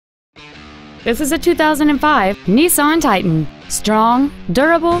This is a 2005 Nissan Titan. Strong,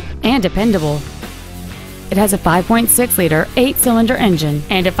 durable, and dependable. It has a 5.6-liter 8-cylinder engine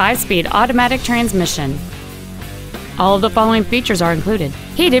and a 5-speed automatic transmission. All of the following features are included: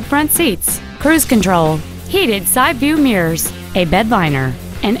 heated front seats, cruise control, heated side view mirrors, a bed liner,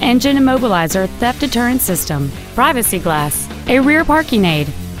 an engine immobilizer theft deterrent system, privacy glass, a rear parking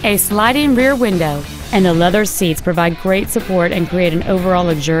aid, a sliding rear window, and the leather seats provide great support and create an overall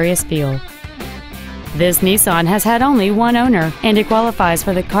luxurious feel. This Nissan has had only one owner, and it qualifies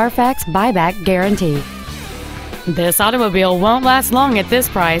for the Carfax buyback guarantee. This automobile won't last long at this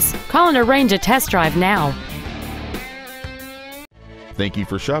price. Call and arrange a test drive now. Thank you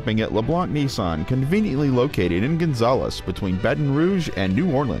for shopping at LeBlanc Nissan, conveniently located in Gonzales between Baton Rouge and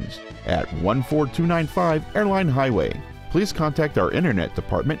New Orleans at 14295 Airline Highway. Please contact our internet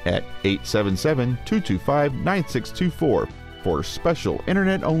department at 877-225-9624 for special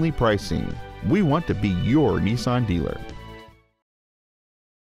internet-only pricing. We want to be your Nissan dealer.